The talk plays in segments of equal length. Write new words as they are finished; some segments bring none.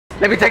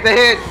Let me take the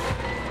hit.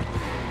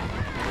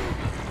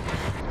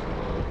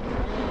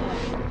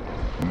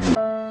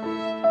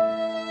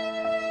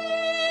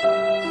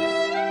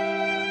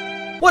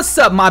 What's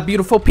up, my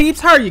beautiful peeps?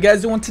 How are you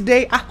guys doing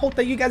today? I hope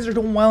that you guys are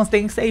doing well and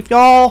staying safe,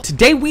 y'all.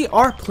 Today we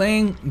are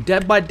playing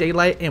Dead by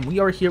Daylight, and we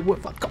are here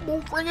with a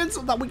couple friends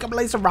so that we can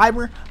play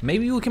Survivor.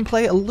 Maybe we can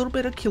play a little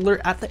bit of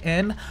Killer at the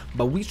end,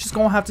 but we just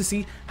gonna have to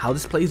see how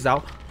this plays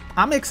out.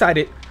 I'm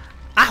excited.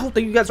 I hope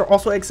that you guys are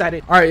also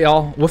excited. All right,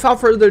 y'all.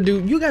 Without further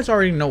ado, you guys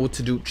already know what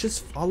to do.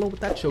 Just follow what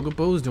that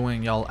Chocobo is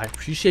doing, y'all. I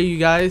appreciate you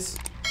guys,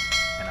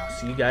 and I'll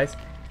see you guys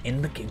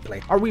in the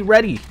gameplay. Are we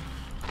ready?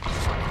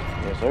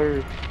 Yes,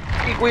 sir.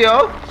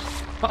 Equio.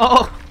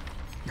 Oh,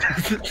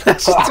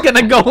 that's just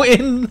gonna go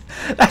in.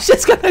 That's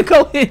just gonna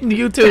go in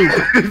YouTube.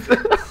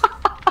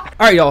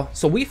 All right, y'all.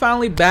 So we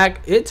finally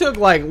back. It took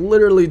like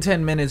literally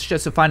 10 minutes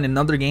just to find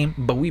another game,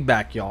 but we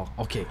back, y'all.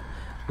 Okay,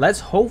 let's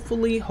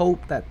hopefully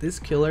hope that this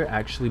killer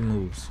actually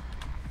moves.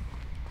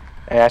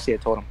 Hey, I see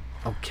it. Told him.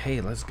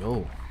 Okay, let's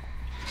go.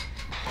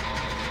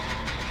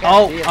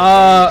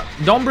 Oh,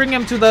 don't bring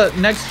him to the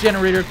next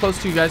generator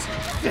close to you guys.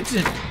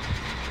 Vincent.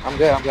 I'm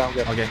good. I'm good. I'm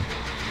good. Okay,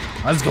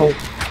 let's go.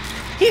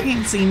 He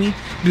didn't see me.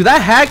 Dude,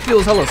 that hack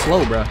feels hella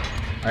slow, bro. All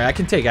right, I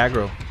can take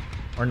aggro.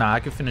 Or nah, I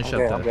can finish up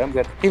that. I'm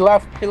good. He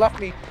left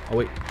me. Oh,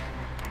 wait.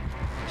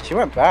 She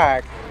went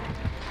back.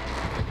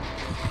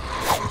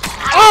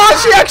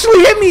 Oh, she actually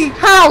hit me.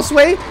 How,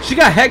 Sway? She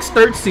got Hex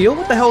third seal.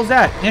 What the hell is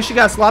that? And she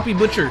got Sloppy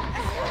Butcher.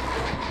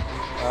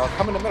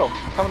 Come in the middle.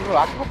 Come in the middle.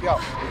 I can help you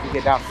out if you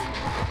get down.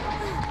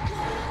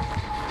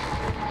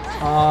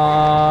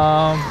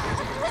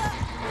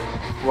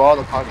 Well, all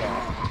the cars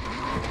are.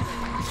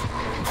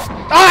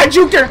 Ah, I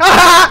juked her.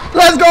 Ah,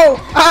 let's go.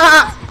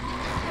 Ah.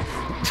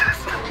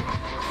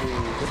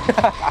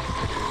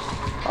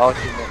 Oh,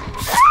 she missed.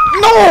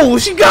 No,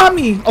 she got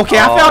me. Okay,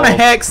 I found a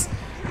Hex.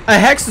 A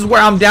Hex is where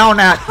I'm down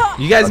at.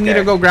 You guys need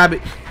to go grab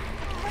it.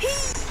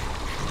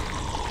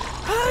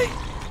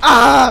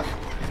 I'm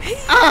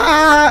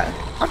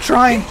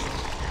trying.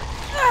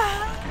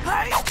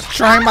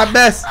 Trying my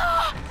best.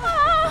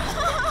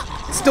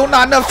 Still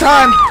not enough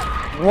time.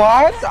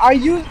 What? I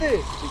used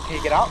it. Can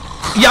you get out?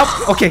 Yep.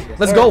 Okay,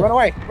 let's go. Run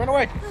away. Run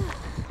away.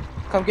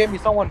 Come get me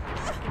someone.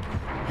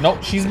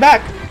 Nope, she's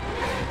back.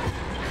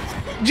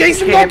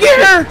 Jason, go get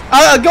her.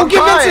 Go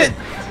get Vincent.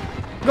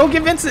 Go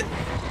get Vincent.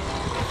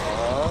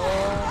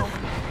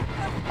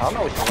 I don't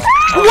know what you want.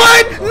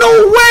 What? No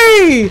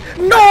way.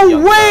 No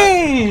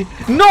way.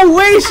 No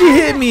way she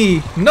hit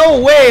me. No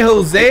way,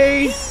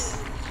 Jose.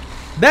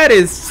 That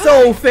is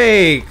so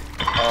fake.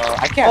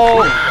 I can't see.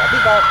 I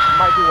think that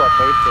might be what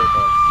Bird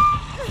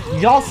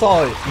does. Y'all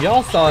saw it.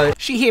 Y'all saw it.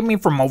 She hit me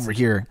from over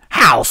here.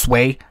 How,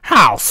 Sway?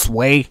 How,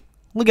 Sway?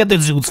 Look at the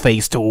Zoot's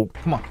face, too.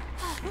 Come on.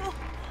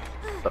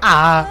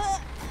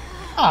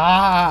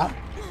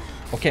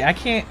 Okay, I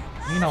can't,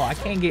 I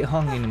can't get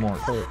hung anymore.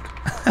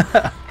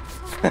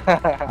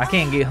 I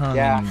can't get hung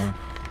anymore.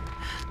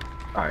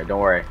 Alright, don't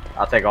worry.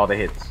 I'll take all the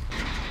hits.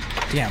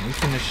 Damn, we're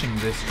finishing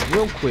this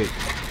real quick.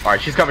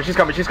 Alright, she's coming. She's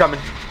coming. She's coming.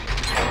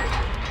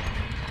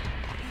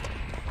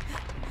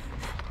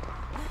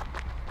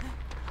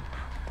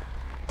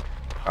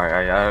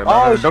 Alright,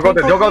 don't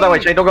go that way,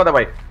 Shane. Don't go that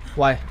way.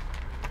 Why?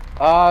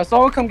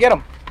 Someone come get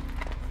him.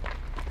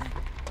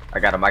 I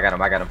got him.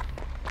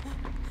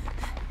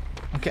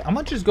 Okay, I'm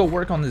gonna just go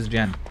work on this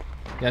gen.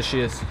 Yeah, she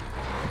is.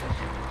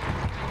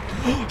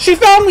 She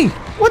found me!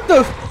 What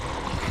the?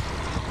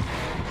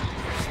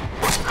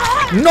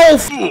 No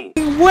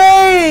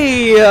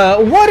way!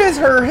 What is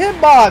her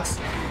hitbox?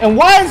 And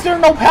why is there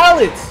no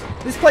pallets?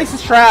 This place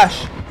is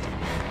trash.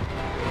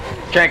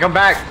 Shane, come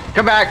back.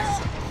 Come back.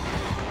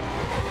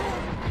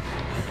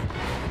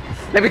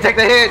 Let me take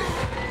the hit.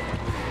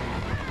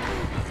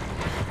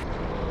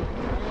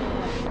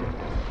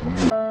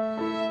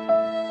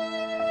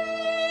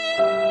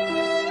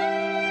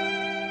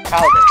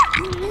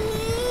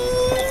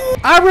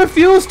 I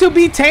refuse to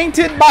be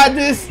tainted by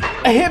this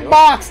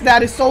hitbox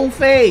that is so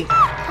fake.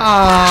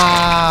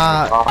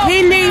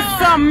 He needs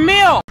some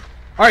milk.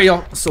 All right,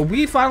 y'all. So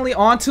we finally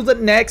on to the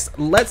next.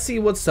 Let's see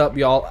what's up,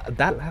 y'all.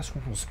 That last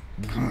one was.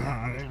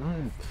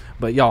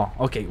 But y'all,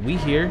 okay, we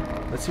here.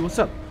 Let's see what's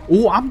up.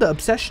 Oh, I'm the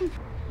obsession.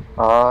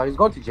 He's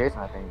going to Jason,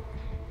 I think.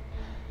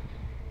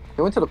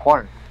 He went to the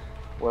corner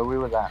where we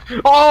were at.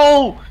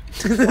 Oh!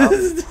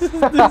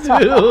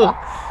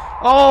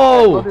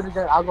 Oh!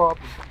 I'll go up.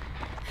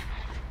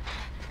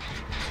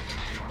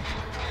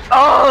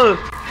 Oh!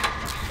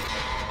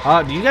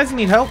 Do you guys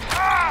need help?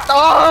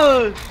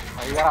 Oh!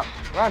 You gotta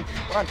run.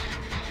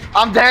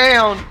 I'm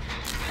down.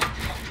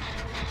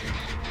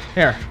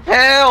 Here.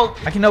 Help!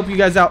 I can help you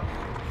guys out.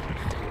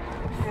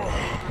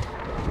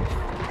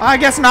 I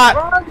guess not.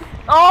 Run!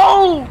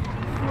 Oh!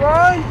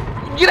 Run!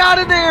 Get out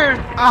of there!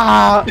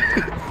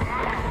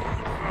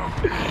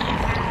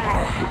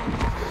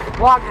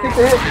 Block, take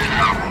the hit.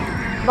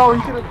 No,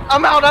 you should've.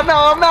 I'm out.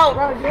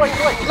 Run, do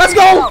it. Let's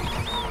go!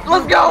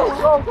 Let's go!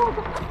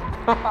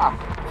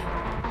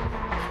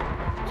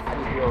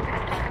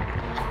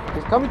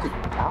 He's coming to you.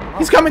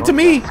 He's coming to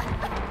me.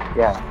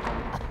 Yeah.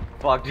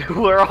 Fuck, dude,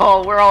 we're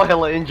all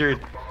hella injured.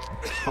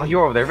 Oh,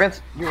 you're over there,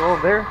 Vince. You're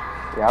over there.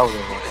 Yeah, I was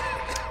in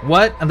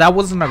What? And that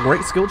wasn't a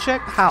great skill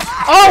check? How?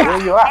 Oh!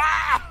 Where you at?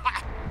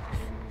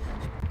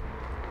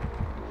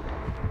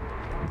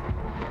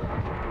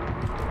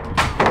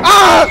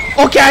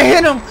 Ah! Okay, I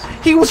hit him.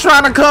 He was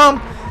trying to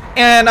come,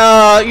 and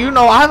you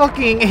know, I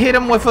fucking hit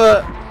him with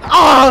a.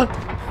 Ah!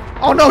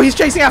 Oh no, he's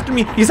chasing after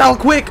me. He's hella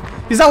quick.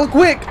 He's hella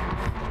quick.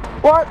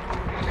 What?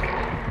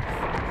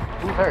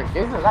 Who's hurt?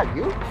 Jason, is that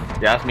you?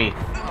 Yeah, that's me.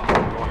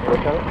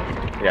 Okay.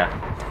 Yeah.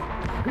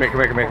 Come here, come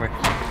here, come here, come here.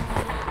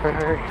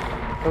 Hurry.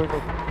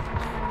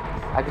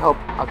 I can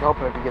help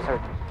him if he gets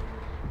hurt.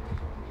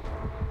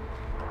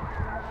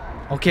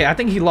 Okay, I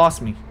think he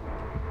lost me.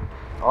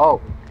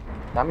 Oh,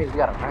 that means we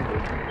got a friend,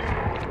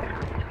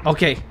 dude.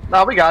 Okay.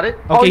 No, we got it.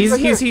 Okay, Oh,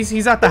 he's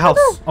he's at the house.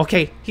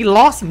 Okay, he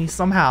lost me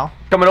somehow.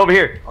 Coming over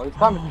here. Oh, he's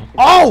coming.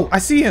 Oh, I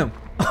see him.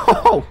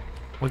 Oh,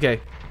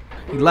 okay.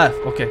 He left.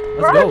 Okay,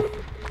 let's go.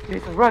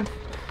 Jason, run.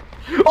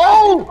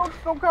 Oh!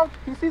 Don't come.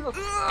 He sees us.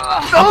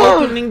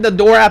 I'm opening the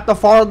door at the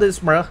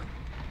farthest, bruh.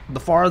 The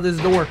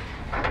farthest door.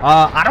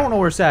 I don't know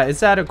where it's at.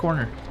 It's at a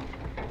corner.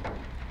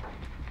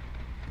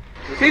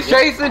 He's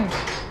chasing.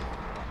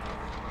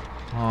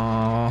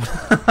 Oh.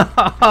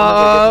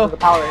 There's the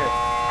power here.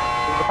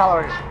 There's the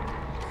power here.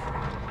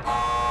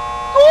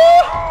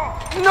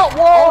 No,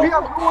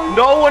 whoa!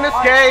 No one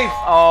escapes.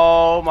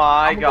 Oh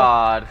my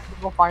god.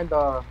 Let's go find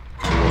the.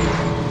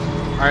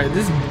 Alright,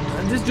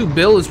 this dude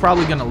Bill is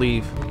probably gonna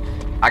leave.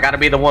 I gotta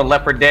be the one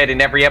left for dead in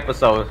every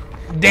episode.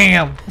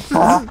 Damn.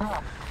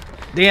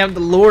 Damn, the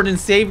Lord and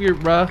Savior,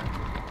 bruh.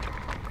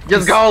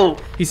 Just go.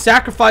 He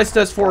sacrificed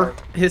us for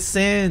his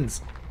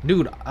sins.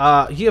 Dude,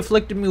 he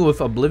afflicted me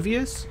with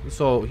Oblivious,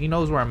 so he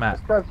knows where I'm at.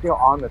 This guy's still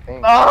on the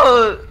thing.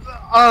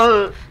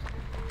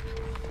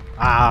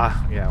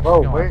 Yeah.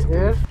 Bro, where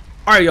is?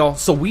 Alright, y'all,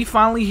 so we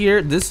finally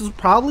here. This is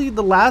probably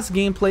the last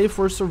gameplay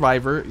for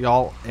Survivor,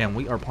 y'all, and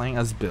we are playing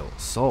as Bill.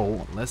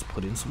 So, let's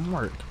put in some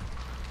work.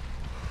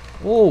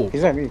 Oh,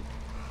 He's at me.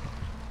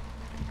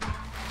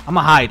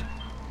 I'ma hide.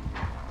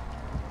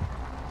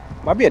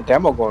 Might be a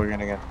demo going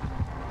in again.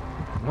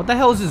 What the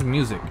hell is this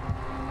music?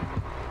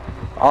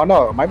 Oh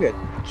no, it might be a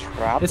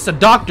trap. It's the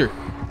doctor.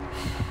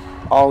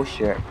 Oh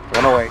shit.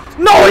 Run away.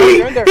 No,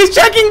 You're in there. he's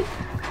checking.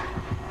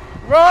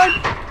 Run!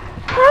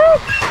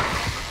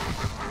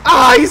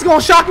 Ah, he's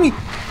gonna shock me.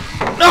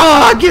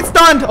 Ah, get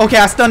stunned. Okay,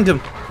 I stunned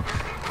him.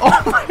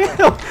 Oh my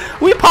god.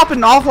 We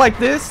popping off like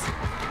this?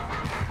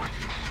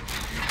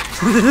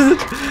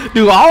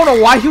 Dude, I don't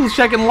know why he was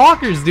checking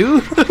lockers,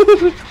 dude.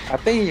 I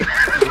think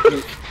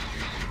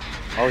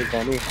oh, he's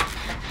at me.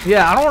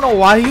 Yeah, I don't know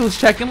why he was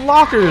checking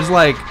lockers.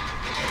 Like,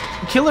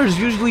 killers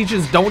usually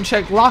just don't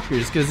check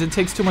lockers because it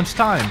takes too much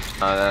time.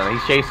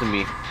 He's chasing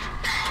me.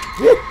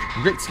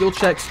 Great skill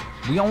checks.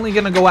 We only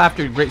gonna go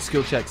after great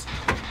skill checks.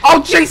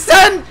 Oh,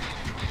 Jason!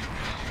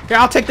 Here,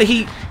 I'll take the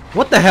heat.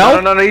 What the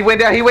hell? No, he went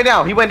down, he went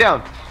down, he went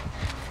down.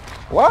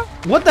 What?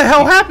 What the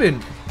hell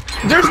happened?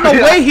 There's no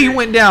way he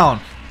went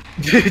down.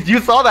 You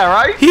saw that,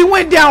 right? He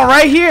went down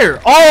right here.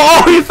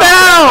 Oh, he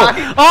fell.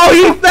 Oh,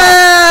 he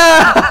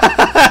fell.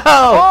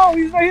 Oh,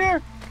 he's right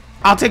here.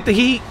 I'll take the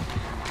heat.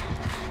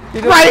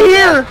 Right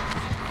here.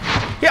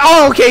 Yeah,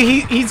 oh, okay.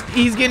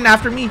 He's getting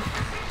after me.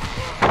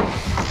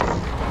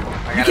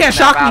 You can't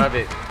shock me. Out of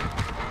it.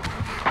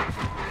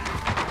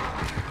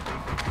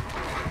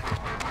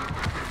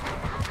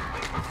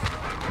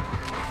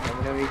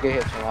 Let me get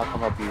hit, so I'll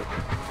come up to you.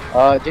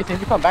 Jason,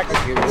 you come back and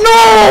give me. No!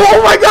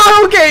 Oh my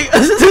god, okay!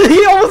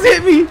 He almost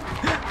hit me!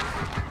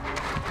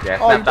 Yeah,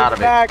 Oh, he snapped out of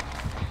back.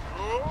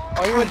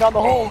 Oh, he went down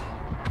the hole.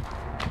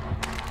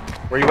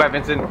 Where you at,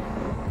 Vincent?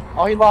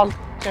 Oh, he lost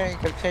Chang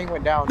because Chang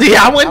went down.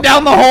 Yeah, I went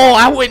down the hole.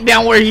 I went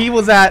down where he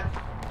was at.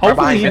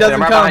 Hopefully he doesn't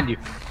right come. behind you.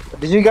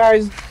 Did you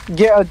guys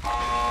get a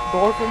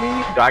door for me?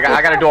 I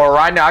got a door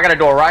right now. I got a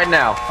door right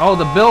now. Oh,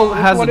 the Bill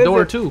has one a is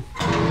door it? too.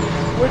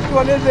 Which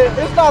one is it?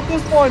 It's not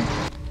this one.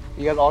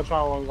 You guys all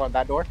trying to go on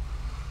that door?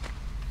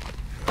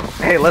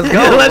 Hey, let's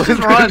go. Let's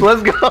just run.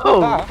 Let's go.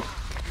 Ah.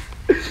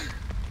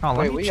 Oh, let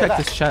Wait, me we check got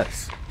this that.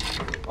 chest.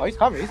 Oh, he's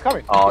coming. He's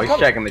coming. Oh, he's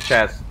coming. checking the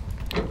chest.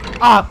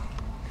 Ah!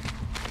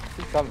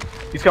 He's coming.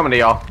 He's coming to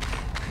y'all.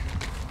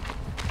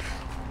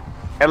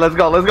 Hey, let's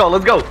go. Let's go.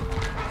 Let's go.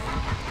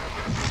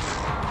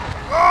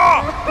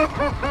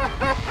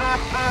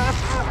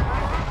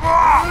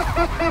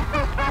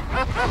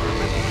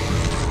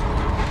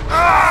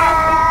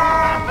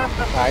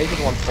 Nah, he's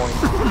just 1 point.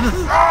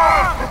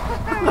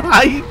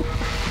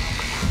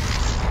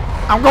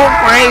 I'm going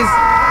crazy.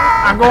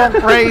 I'm going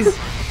crazy.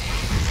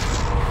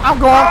 I'm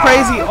going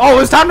crazy. Oh,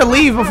 it's time to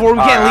leave before we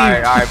can't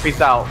leave. All right, peace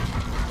out.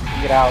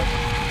 Get out.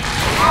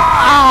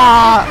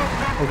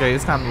 Ah! Okay,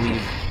 it's time to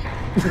leave.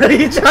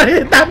 He tried to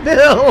hit that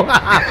bill.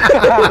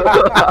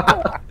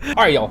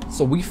 Alright, y'all.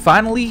 So we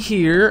finally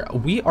here.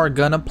 We are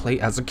gonna play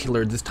as a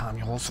killer this time,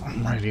 y'all. So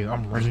I'm ready.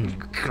 I'm ready.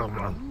 Come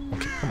on.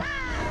 Okay, come on.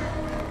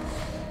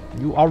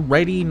 You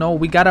already know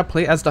we gotta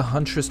play as the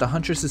Huntress. The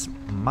Huntress is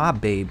my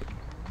babe.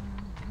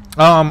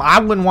 I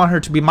wouldn't want her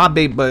to be my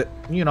babe, but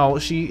you know,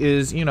 she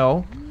is, you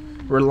know,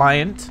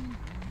 reliant.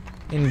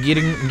 in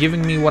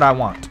giving me what I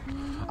want.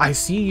 I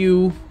see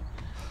you.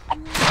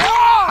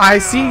 I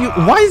see you.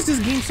 Why is this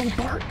game so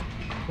dark?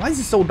 Why is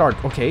it so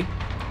dark? Okay.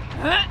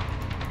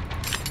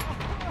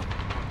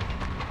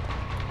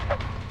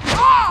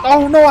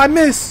 Oh no, I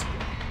miss.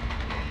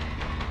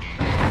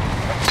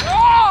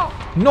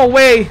 No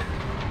way.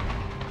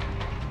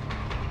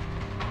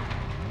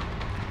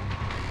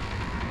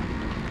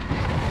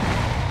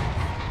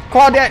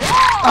 Claudette.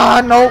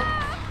 Ah, no.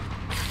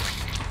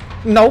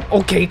 No,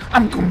 okay.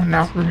 I'm coming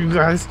after you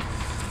guys.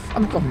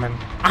 I'm coming.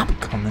 I'm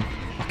coming.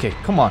 Okay,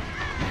 come on.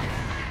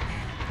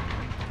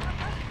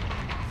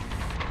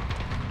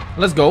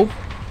 Let's go.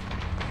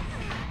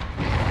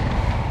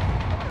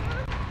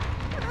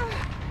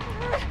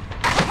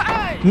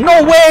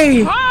 No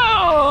way!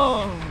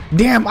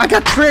 Damn, I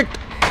got tricked.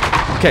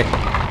 Okay,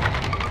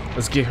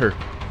 let's get her.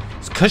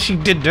 It's cause she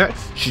did that,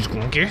 she's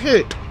gonna get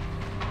hit.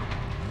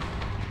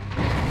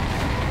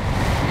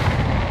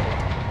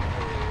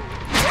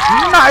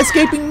 You're not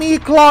escaping me,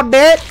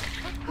 Claudette.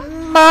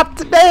 Not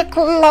today,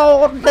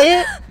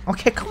 Claudette.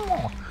 Okay, come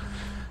on.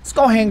 Let's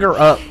go hang her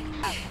up.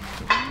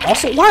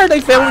 Also, why are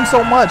they failing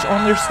so much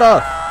on their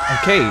stuff?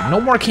 Okay, no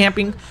more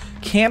camping.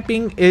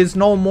 Camping is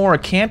no more.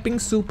 Camping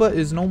Supa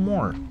is no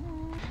more.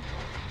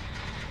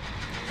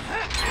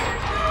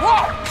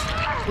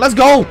 Let's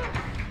go.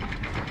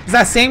 It's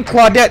that same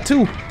Claudette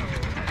too.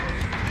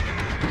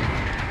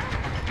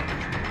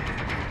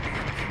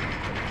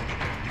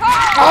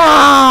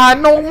 Ah,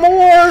 no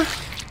more.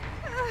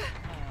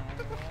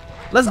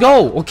 Let's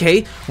go.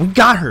 Okay, we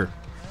got her.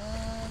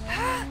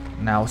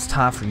 Now it's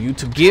time for you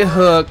to get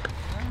hooked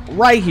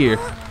right here.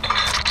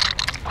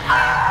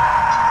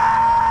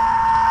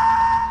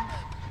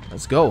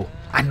 Let's go.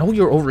 I know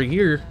you're over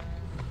here.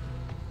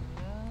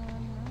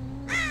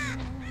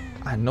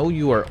 I know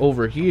you are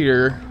over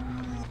here.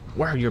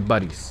 Where are your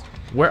buddies?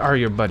 Where are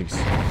your buddies?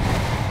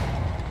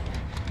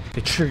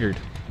 It triggered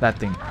that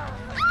thing.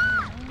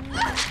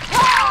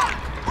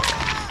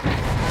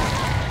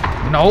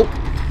 Nope.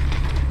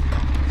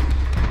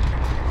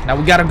 Now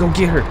we gotta go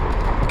get her.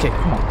 Okay,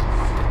 come on.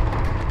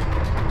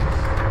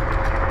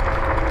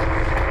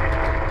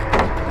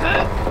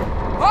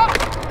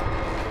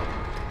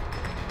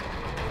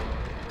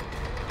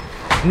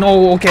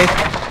 No, okay.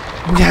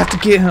 We have to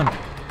get him.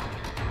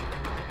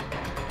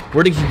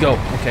 Where did he go?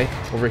 Okay,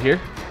 over here.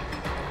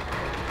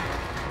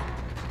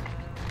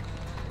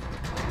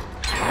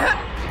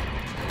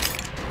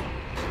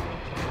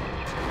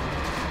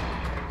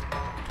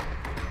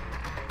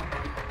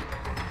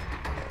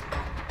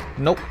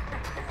 Nope.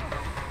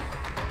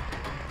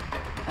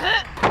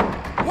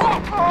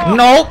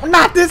 Nope,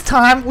 not this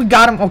time. We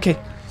got him. Okay.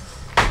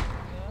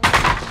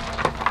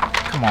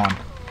 Come on.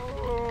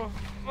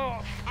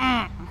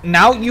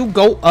 Now you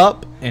go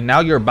up, and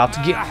now you're about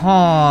to get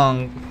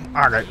hung.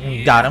 Alright,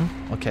 we got him.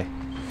 Okay.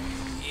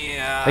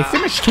 Yeah. They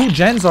finished 2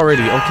 gens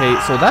already. Okay,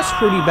 so that's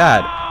pretty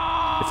bad.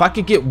 If I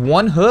could get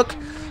 1 hook,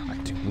 I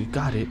think we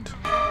got it.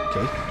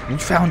 Okay, we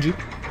found you.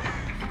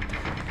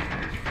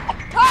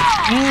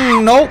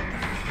 Nope.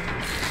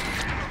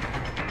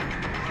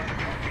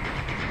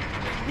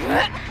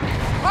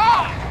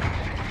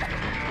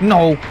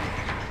 No.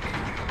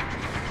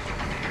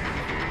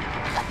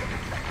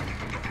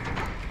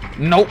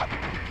 Nope.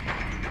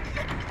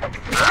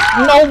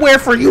 Nowhere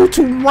for you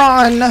to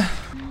run.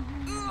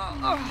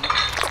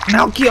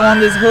 Now get on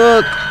this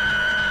hook.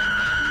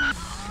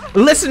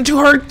 Listen to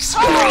her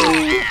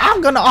scream.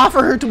 I'm gonna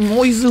offer her to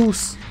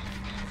Moises.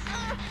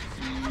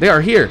 They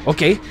are here.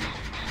 Okay.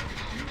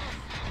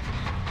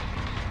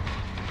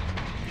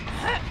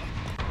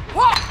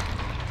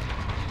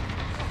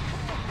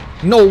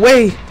 No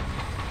way.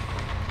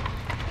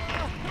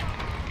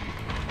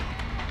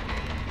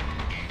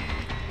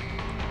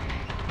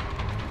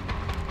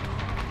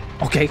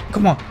 Okay,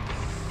 come on.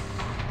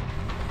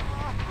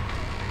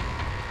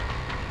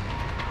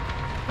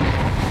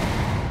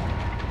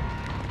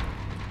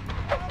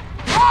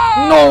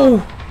 No!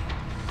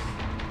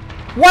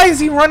 Why is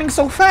he running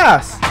so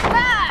fast?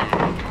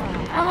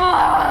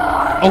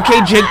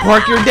 Okay, Jake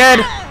Park, you're dead.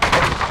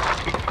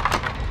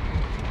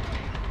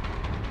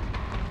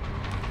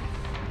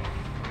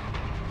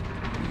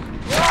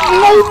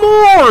 No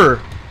more!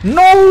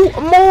 No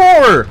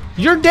more!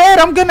 You're dead.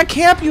 I'm gonna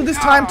camp you this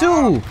time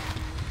too.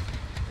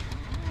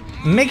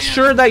 Make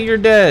sure that you're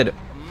dead.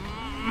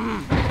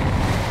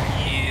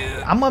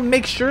 I'm gonna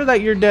make sure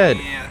that you're dead.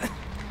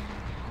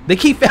 They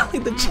keep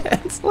failing the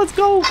chance. Let's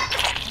go.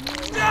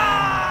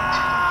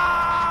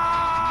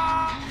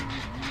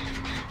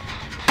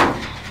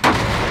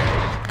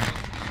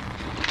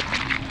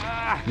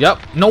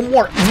 Yep, no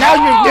more. Now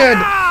you're dead.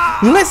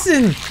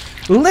 Listen.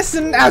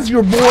 Listen as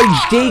your boy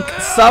Jake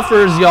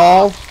suffers,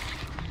 y'all.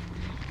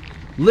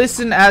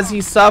 Listen as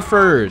he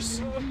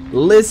suffers.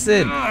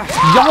 Listen.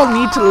 Y'all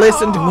need to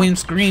listen to him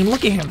scream.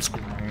 Look at him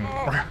scream.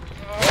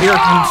 Hear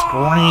him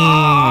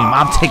scream.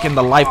 I'm taking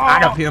the life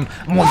out of him.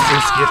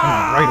 Moises, get him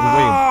right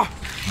away.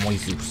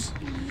 Moises.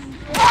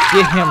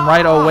 Get him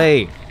right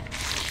away.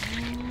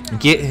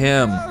 Get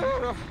him.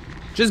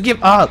 Just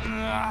give up.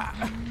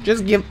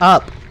 Just give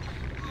up.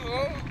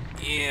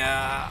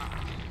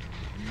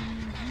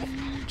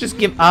 Just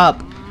give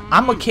up.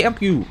 I'ma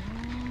camp you.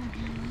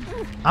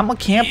 I'ma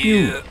camp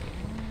you.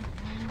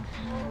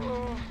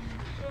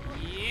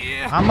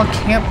 I'ma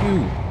camp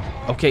you.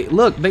 Okay,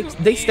 look,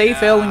 they stay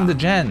failing the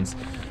gens.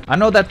 I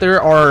know that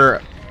there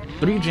are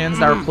 3 gens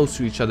that are close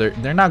to each other.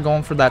 They're not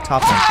going for that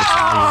top one for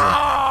some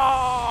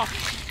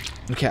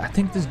reason. Okay, I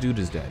think this dude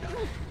is dead.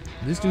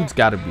 This dude's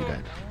gotta be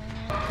dead.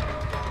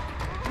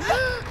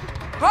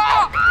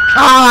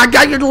 Ah, I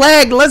got your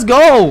leg. Let's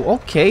go.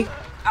 Okay.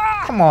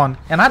 Come on.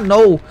 And I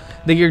know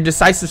that your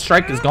decisive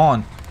strike is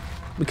gone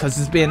because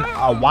it's been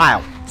a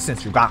while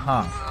since you got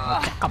hung.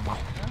 Okay, come on.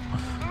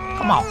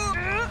 Come on.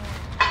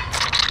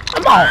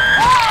 Come on.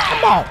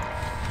 Come on.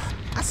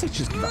 I say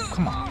just give up.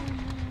 Come on.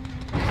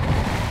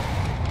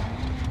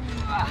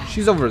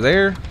 She's over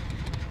there.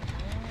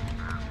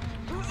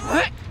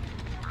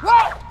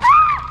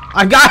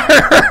 I got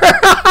her.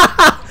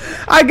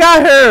 I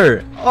got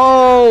her.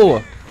 Oh,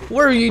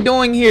 what are you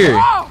doing here?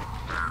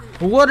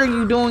 What are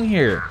you doing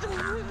here?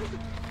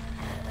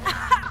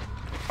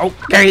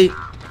 Okay,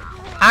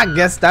 I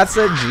guess that's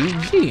a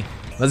GG.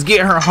 Let's get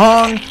her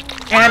hung,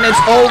 and it's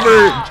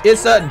over.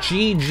 It's a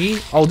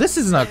GG. Oh, this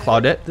isn't a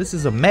Claudette. This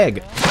is a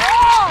Meg.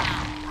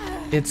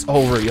 It's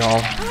over,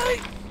 y'all.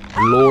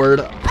 Lord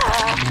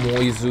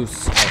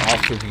Moises, I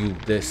offer you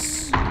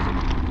this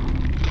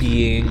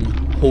being.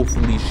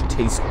 Hopefully she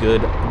tastes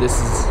good. This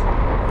is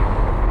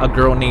a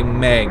girl named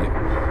Meg.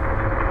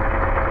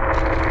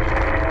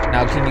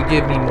 Now, can you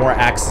give me more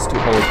access to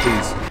her,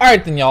 please?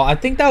 Alright then, y'all. I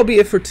think that'll be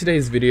it for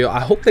today's video. I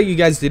hope that you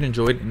guys did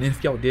enjoy it. And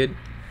if y'all did,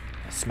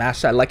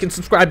 smash that like and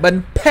subscribe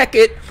button. Peck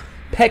it.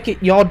 Peck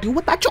it, y'all. Do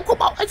what that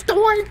chocobo is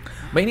doing.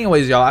 But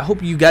anyways, y'all, I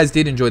hope you guys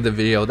did enjoy the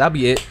video. That'll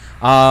be it.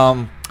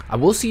 I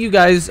will see you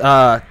guys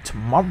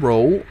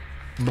tomorrow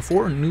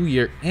before New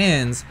Year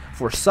ends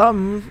for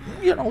some,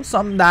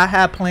 something that I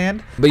had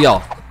planned. But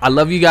y'all, I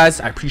love you guys.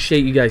 I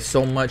appreciate you guys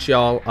so much,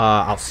 y'all.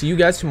 I'll see you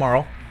guys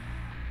tomorrow.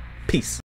 Peace.